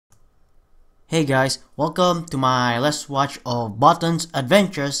Hey guys, welcome to my Let's Watch of Button's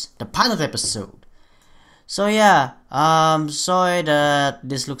Adventures, the pilot episode. So yeah, sorry that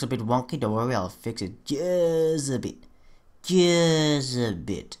this looks a bit wonky, don't worry, I'll fix it just a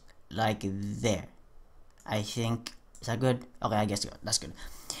bit. Like there. I think, is that good? Okay, I guess that's good.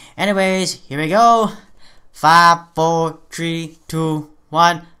 Anyways, here we go. 5, 4, 3, 2,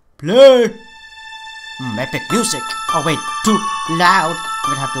 1, play! Epic music! Oh wait, too loud!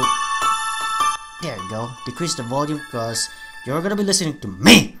 I'm gonna have to... There you go. Decrease the volume because you're gonna be listening to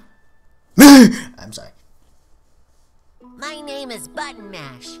me! I'm sorry. My name is Button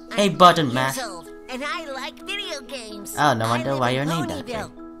Mash. Hey, Button Mash. Old, and I like video games. Oh, no wonder why you're named that way.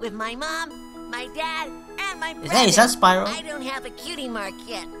 With my mom, my dad, and my brother. Hey, is that Spyro? I don't have a cutie mark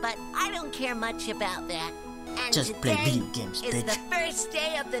yet, but I don't care much about that. And just play video games, bitch. It's the first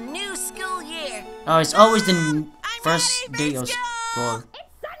day of the new school year. Oh, it's always the first day of school.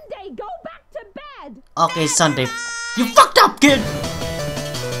 It's Sunday. Go back to bed. Okay, Sunday. You fucked up, kid!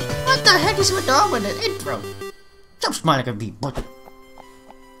 What the heck is wrong with the intro? Stop smiling at me, Button.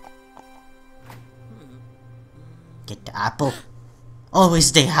 Get the apple.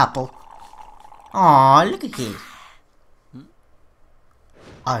 Always the apple. Aw, look at this.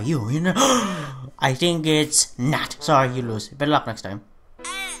 Are you winner? I think it's not. Sorry, you lose. Better luck next time.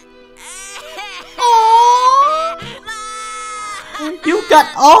 You got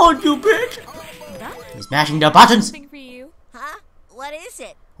old, you bitch! He's mashing the buttons! Something for you. Huh? What is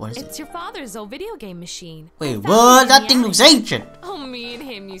it? What is It's it? your father's old video game machine. Wait, I found what? it in That the thing attic. looks ancient! Oh, me and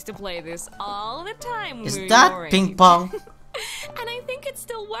him used to play this all the time when Is we were that your ping age. pong? And I think it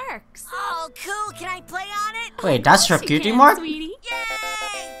still works. Oh, cool. Can I play on it? Wait, that's your Yes, you cutie can, mark? Sweetie.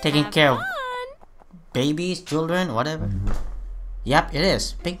 Yay! Taking Have care of fun. babies, children, whatever. Yep, it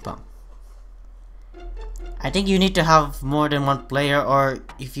is. Ping pong. I think you need to have more than one player, or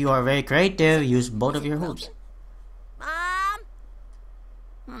if you are very creative, use both of your hoops. Mom?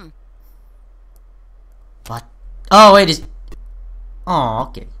 What? Oh, wait, it's... Oh,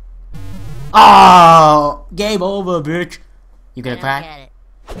 okay. Oh, game over, bitch. You gonna I don't cry? get it.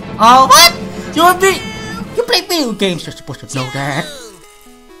 Oh, what? You play video games, you're supposed to know that.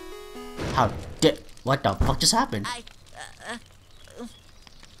 How did... What the fuck just happened?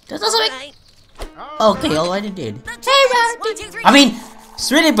 That doesn't make... Right. Okay, already did. The Hey, twins. Rabbit! 1, 2, 3. I mean,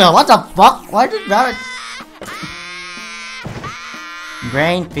 Sweetie Belle, what the fuck? Why did Rabbit...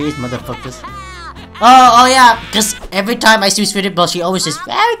 Brain peace, motherfuckers. Oh yeah, because every time I see Sweetie Belle, she always says,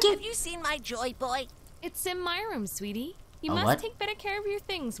 very Have cute. you seen my Joy Boy? It's in my room, sweetie. You A must what? take better care of your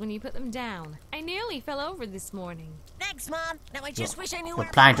things when you put them down. I nearly fell over this morning. Thanks, Mom. Now I just wish I knew You're where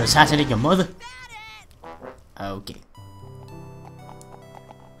to planning to assassinate your mother? put it. Okay.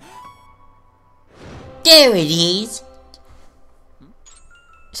 There it is.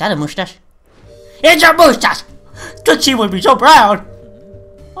 Is that a mustache? It's a mustache! Tootsie would be so proud!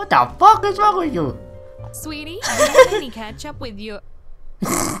 What the fuck is wrong with you? Sweetie, do you have any ketchup with you?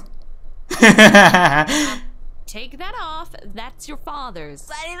 Take that off. That's your father's.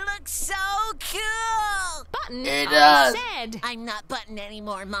 But it looks so cool. Button, It I does. said. I'm not Button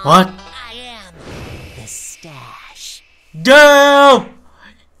anymore, Mom. What? I am the Stash. Damn!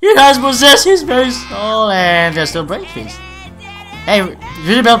 He has possessed his very soul and there's still brain feast. Hey,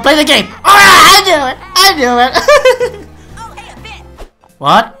 Sweetie Belle, play the game! Alright, I knew it! Oh, hey, a bit.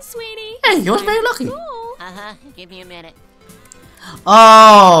 What? Sweetie. Hey, he was very lucky. Cool. Uh-huh. Give me a minute.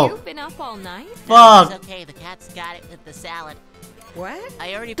 Oh! You've been up all night? Fuck! It's okay. The cat's got it with the salad. What?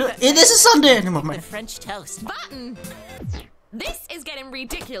 I already Dude, put it is a Sunday in the with moment. French toast. Button. This is getting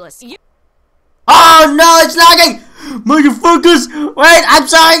ridiculous. You Oh no, it's lagging! Motherfuckers! Wait, I'm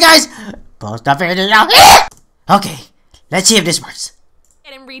sorry guys! Pause the video now. Okay, let's see if this works.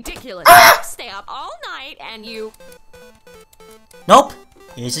 getting ridiculous. Ah! Stay up all night and you Nope,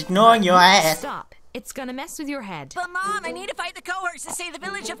 he's ignoring your ass. stop. It's gonna mess with your head. But Mom, I need to fight the cohorts to save the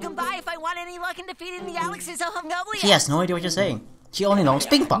village of Gumbai if I want any luck in defeating the Alexes of Hungoblia. She has no idea what you're saying. She only knows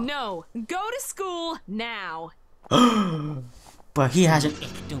ping pong. No, go to school now. But he hasn't.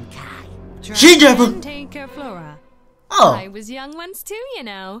 Try She never- and take care, Flora. Oh! I was young once too, you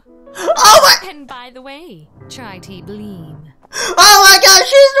know. Oh my! And by the way, try to Bleem. Oh my god,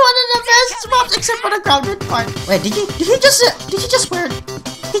 she's one of the best swaps except for the crowded part. Wait, did he just swear?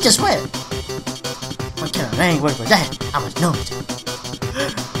 He just swear. What kind of language was that? I was know it.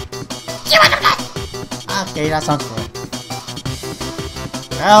 Okay, that sounds good.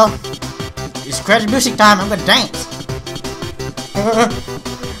 Well, it's credit music time. I'm gonna dance.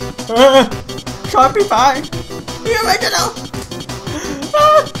 Sharpie pie. The original.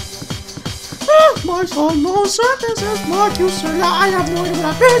 My son, no circus is Mark, you sir. I have no idea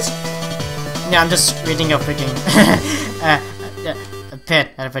what that means. Yeah, I'm just reading a freaking a pen.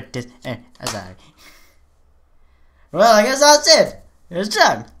 I put this. Sorry. Well, I guess that's it. It's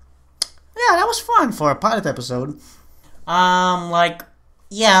done. Yeah, that was fun for a pilot episode. Like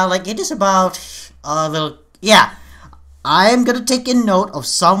it is about a little. Yeah, I'm gonna take a note of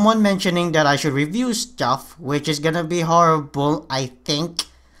someone mentioning that I should review stuff, which is gonna be horrible, I think.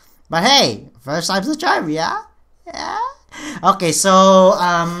 But hey, first time's the charm, yeah? Yeah? Okay, so,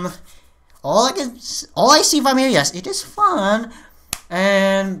 all I see from here, yes, it is fun,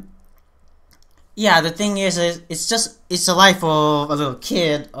 and, yeah, the thing is it's the life of a little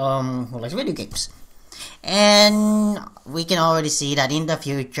kid, who likes video games. And we can already see that in the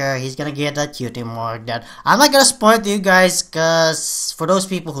future, he's gonna get a cutie mark that I'm not gonna spoil to you guys, cause for those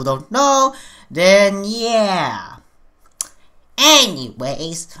people who don't know, then yeah.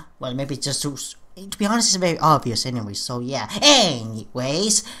 Anyways, well, maybe it's just to be honest, it's very obvious anyway, so yeah.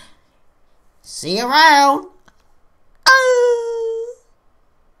 Anyways, see you around.